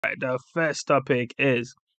Right, the first topic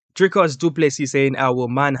is Dricus Duplesis saying, I will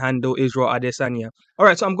manhandle Israel Adesanya. All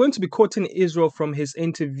right, so I'm going to be quoting Israel from his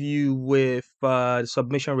interview with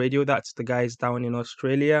Submission Radio. That's the guys down in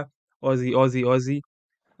Australia. Aussie. Oi,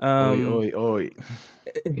 Um, oi, oi.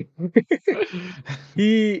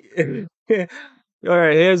 he. All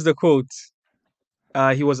right, here's the quote.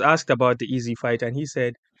 He was asked about the easy fight, and he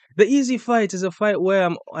said, "The easy fight is a fight where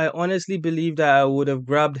I honestly believe that I would have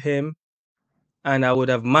grabbed him and I would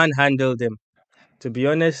have manhandled him. To be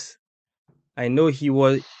honest, I know he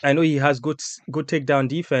has good takedown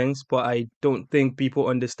defense, but I don't think people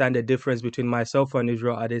understand the difference between myself and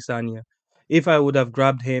Israel Adesanya. If I would have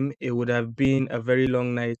grabbed him, it would have been a very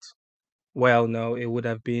long night. Well, no, it would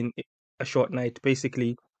have been a short night.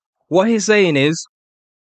 Basically, what he's saying is,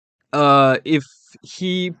 if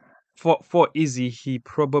he for Izzy, he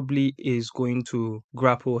probably is going to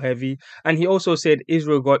grapple heavy. And he also said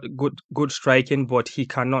Israel got good striking, but he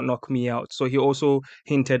cannot knock me out. So he also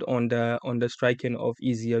hinted on the striking of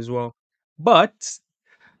Izzy as well. But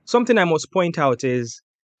something I must point out is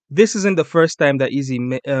this isn't the first time that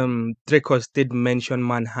Dracos did mention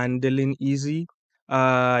manhandling Izzy.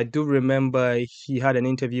 I do remember he had an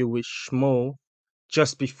interview with Schmo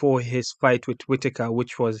just before his fight with Whitaker,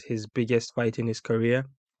 which was his biggest fight in his career.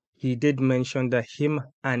 He did mention that him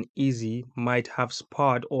and Izzy might have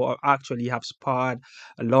sparred or actually have sparred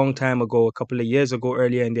a long time ago, a couple of years ago,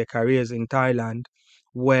 earlier in their careers in Thailand,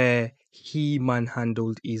 where he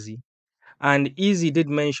manhandled Izzy. And Izzy did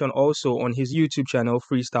mention also on his YouTube channel,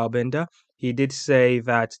 Freestyle Bender, he did say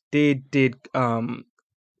that they did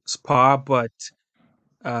spar, but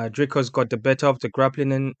Dracos got the better of the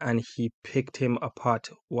grappling and he picked him apart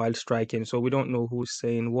while striking. So we don't know who's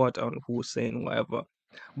saying what and who's saying whatever.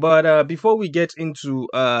 But before we get into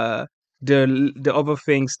the other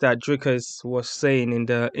things that Dracos was saying in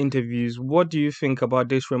the interviews, what do you think about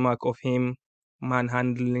this remark of him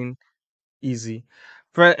manhandling Izzy?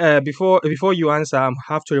 Before you answer, I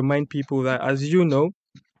have to remind people that, as you know,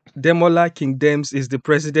 Demola King Dems is the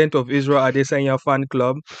president of Israel Adesanya fan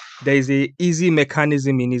club. There is a easy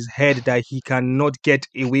mechanism in his head that he cannot get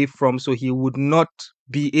away from, so he would not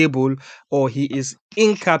be able, or he is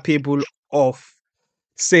incapable of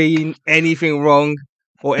saying anything wrong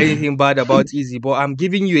or anything bad about Easy. But I'm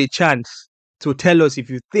giving you a chance to tell us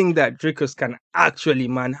if you think that Dracos can actually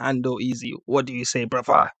manhandle Easy. What do you say,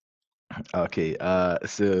 brother? Okay,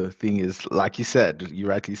 so thing is, like you said, you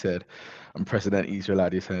rightly said, I'm President Israel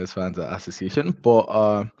Adesanya Fans Association, but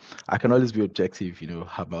I can always be objective,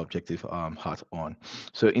 have my objective hat on.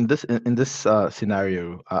 So in this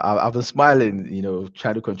scenario, I've been smiling,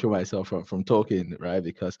 trying to control myself from talking, right?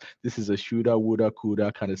 Because this is a shoulda, woulda,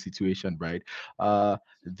 coulda kind of situation, right?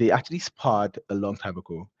 They actually sparred a long time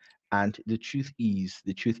ago. And the truth is,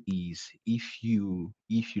 if you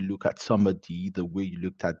look at somebody the way you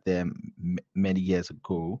looked at them many years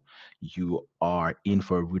ago, you are in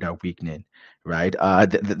for a rude awakening, right?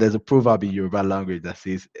 There's a proverb in Yoruba language that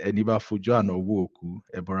says "Eniba fujo ano woku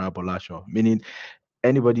ebora bolasho," meaning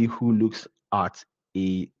anybody who looks at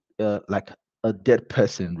a like a dead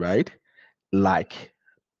person, right? Like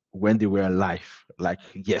when they were alive, like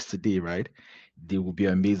yesterday, right? They will be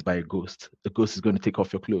amazed by a ghost. The ghost is going to take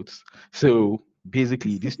off your clothes. So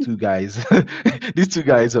basically, these two guys, these two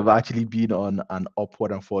guys have actually been on an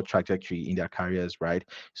upward and forward trajectory in their careers, right?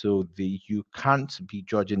 So you can't be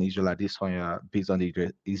judging Israel Adesanya based on the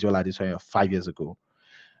Israel Adesanya 5 years ago.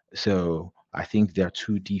 So I think they're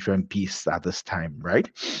two different beasts at this time, right?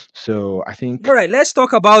 So I All think right, let's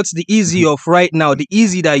talk about the Easy of right now. The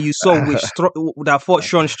Easy that you saw with that fought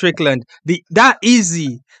Sean Strickland. That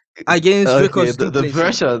Easy against okay, Dricus the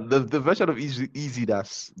Duplesis. version of Easy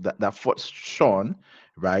that fought Sean,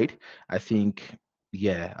 right? I think,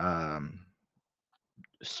 yeah.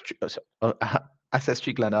 I said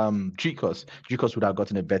Strickland. Dricus would have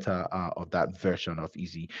gotten a better of that version of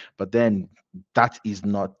Easy, but then that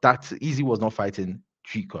Easy was not fighting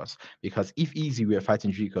Dricus, because if Easy were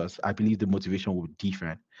fighting Dricus, I believe the motivation would be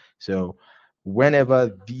different. So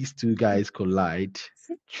whenever these two guys collide,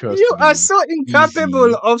 trust You are me, so incapable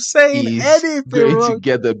Easy of saying is anything going to wrong.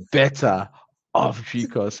 get the better of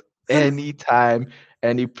Dricus anytime,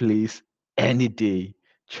 any place, any day.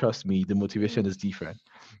 Trust me, the motivation is different.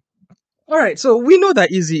 All right, so we know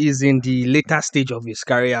that Easy is in the later stage of his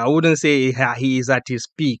career. I wouldn't say he is at his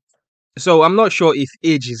peak. So I'm not sure if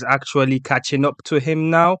age is actually catching up to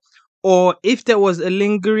him now, or if there was a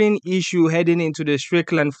lingering issue heading into the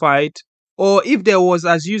Strickland fight, or if there was,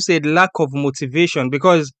 as you said, lack of motivation.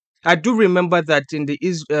 Because I do remember that in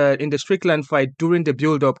the Strickland fight during the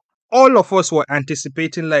build-up, all of us were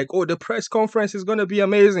anticipating like, oh, the press conference is going to be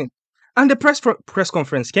amazing. And the press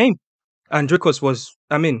conference came, and Dricus was,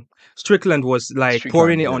 I mean, Strickland was like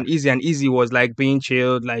pouring Strickland, it yeah. on Easy, and Easy was like being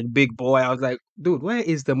chilled, like big boy. I was like, dude, where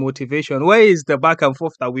is the motivation? Where is the back and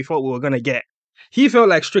forth that we thought we were gonna get? He felt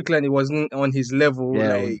like Strickland, it wasn't on his level.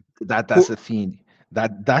 Yeah, Like, that's the thing.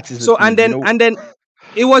 That is the so thing. You know, and then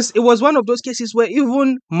it was one of those cases where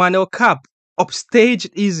even Manuel Cap upstaged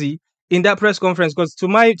Easy in that press conference, because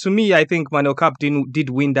to me, I think Manuel Cap did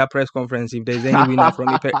win that press conference, if there's any winner from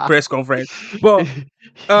a press conference. But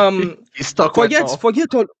um his stock went forget off.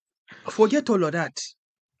 forget all forget all of that.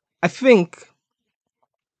 I think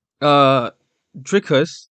uh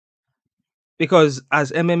Dricus, because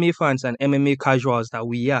as MMA fans and MMA casuals that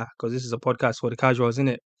we are, because this is a podcast for the casuals, isn't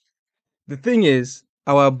it? The thing is,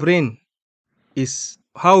 our brain is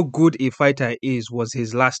how good a fighter is was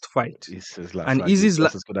his last fight. It's his last And fight. It's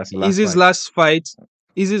just as good as the last Izzy's fight. last fight,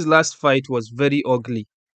 Izzy's last fight was very ugly.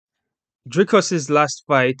 Dricus's last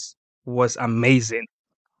fight was amazing.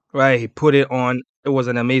 Right? He put it on. It was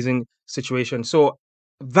an amazing situation. So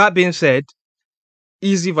that being said,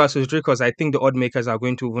 Easy versus Dricus, I think the odd makers are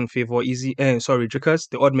going to even favor Dricus.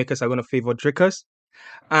 The odd makers are going to favor Dricus.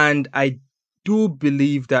 And I do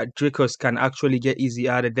believe that Dracos can actually get Easy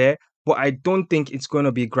out of there, but I don't think it's going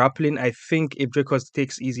to be grappling. I think if Dracos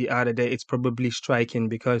takes Easy out of there, it's probably striking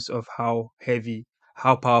because of how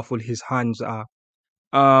powerful his hands are.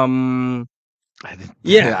 Um,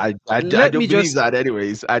 yeah. I Let don't me believe just that.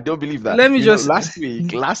 Anyways, I don't believe that. let me You know, just. last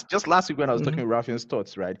week when I was Mhm. talking with Rafian's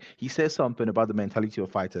thoughts, right? He said something about the mentality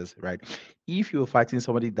of fighters, right? If you're fighting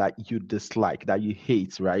somebody that you dislike, that you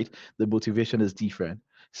hate, right, the motivation is different.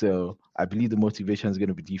 So I believe the motivation is going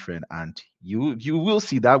to be different, and you will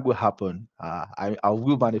see that will happen. I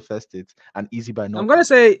will manifest it, and easy by I'm gonna knockout.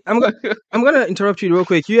 say I'm gonna interrupt you real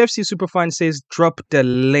quick. UFC Superfan says drop the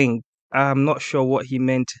link. I'm not sure what he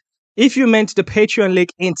meant. If you meant the Patreon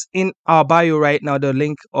link, it's in our bio right now. The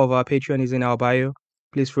link of our Patreon is in our bio.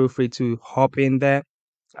 Please feel free to hop in there.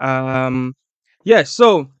 Um, yeah.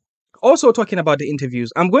 So, also talking about the interviews,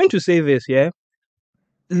 I'm going to say this. Yeah,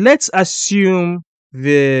 let's assume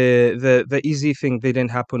the easy thing didn't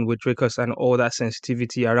happen with Dracos and all that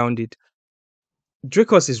sensitivity around it.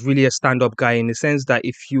 Dracos is really a stand-up guy in the sense that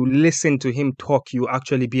if you listen to him talk, you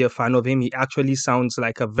actually be a fan of him. He actually sounds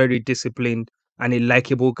like a very disciplined and a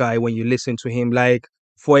likable guy when you listen to him. Like,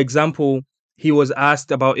 for example, he was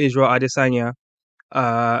asked about Israel Adesanya,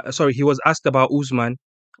 he was asked about Usman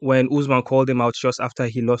when Usman called him out just after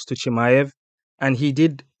he lost to Chimaev, and he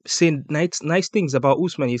did say nice things about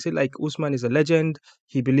Usman. He said like Usman is a legend.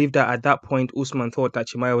 He believed that at that point Usman thought that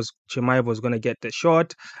Chimaev was going to get the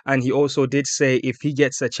shot, and he also did say if he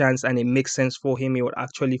gets a chance and it makes sense for him, he would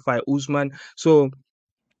actually fight Usman. So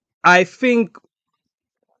I think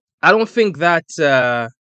I don't think that.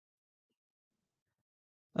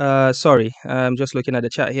 Sorry, I'm just looking at the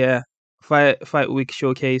chat here. Fight Week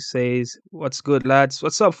Showcase says, "What's good, lads?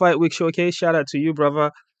 What's up, Fight Week Showcase? Shout out to you,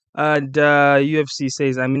 brother." And UFC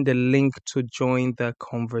says, "I'm in the link to join the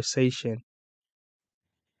conversation."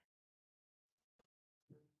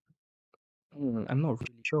 I'm not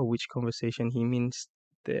really sure which conversation he means.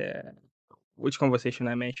 The which conversation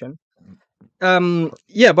I mentioned.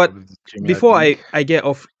 Yeah, but Probably the StreamYard before I link. I get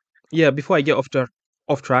off, before I get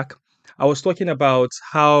off track, I was talking about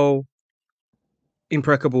how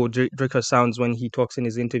impeccable Draker sounds when he talks in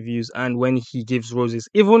his interviews and when he gives roses.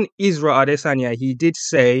 Even Israel Adesanya, he did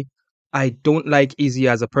say, I don't like Izzy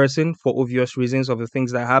as a person for obvious reasons of the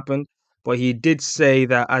things that happened. But he did say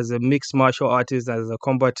that as a mixed martial artist, as a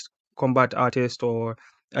combat artist or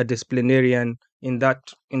a disciplinarian in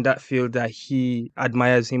that field, that he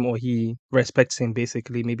admires him or he respects him.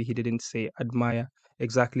 Basically, maybe he didn't say admire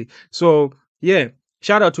exactly. So yeah,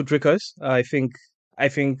 shout out to Drickers. I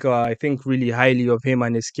think really highly of him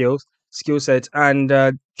and his skill set.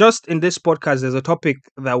 And just in this podcast, there's a topic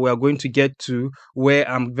that we are going to get to where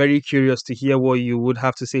I'm very curious to hear what you would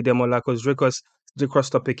have to say, Demola, because the cross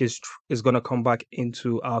topic is going to come back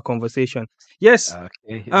into our conversation. Yes.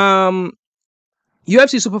 Okay. Um,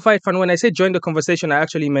 UFC Superfight fan. When I said join the conversation, I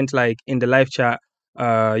actually meant like in the live chat.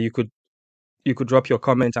 You could drop your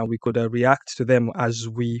comment and we could react to them as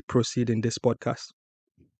we proceed in this podcast.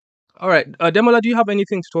 All right, Demola, do you have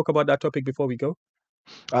anything to talk about that topic before we go?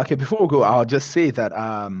 Okay, before we go, I'll just say that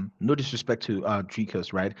no disrespect to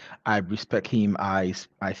Dricus, right? I respect him. I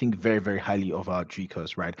think very, very highly of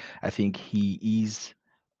Dricus, right? I think he is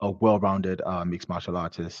a well-rounded mixed martial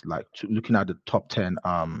artist. Like looking at the top 10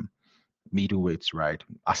 middleweights, right?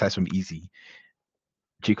 Aside from Easy,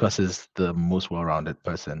 Dricus is the most well-rounded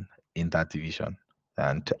person in that division.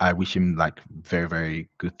 and I wish him like very, very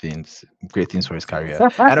good things, great things for his career.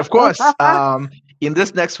 And of course, in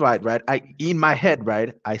this next fight, right, in my head,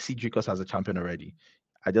 right, I see Dricus as a champion already.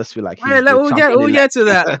 I just feel like Alright, he's the champion we'll elect. get to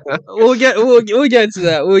that. We'll get to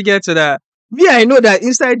that. We'll get to that. Me, I know that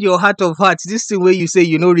inside your heart of hearts, this thing where you say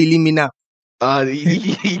you don't really mean that.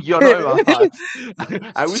 You're not in my heart.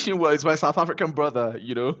 I wish him well. He's my South African brother,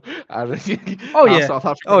 you know. I Oh have yeah. South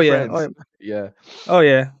Oh African yeah. friends. Yeah. Oh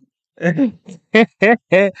yeah.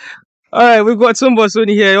 All right, we've got Tumbo Soon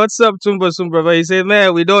here. What's up, Tumbo Soon, brother? He said,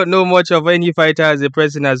 man, we don't know much of any fighter as a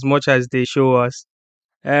person as much as they show us.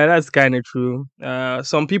 That's kind of true.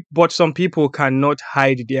 Some people cannot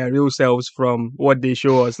hide their real selves from what they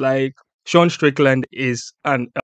show us. Like Sean Strickland is an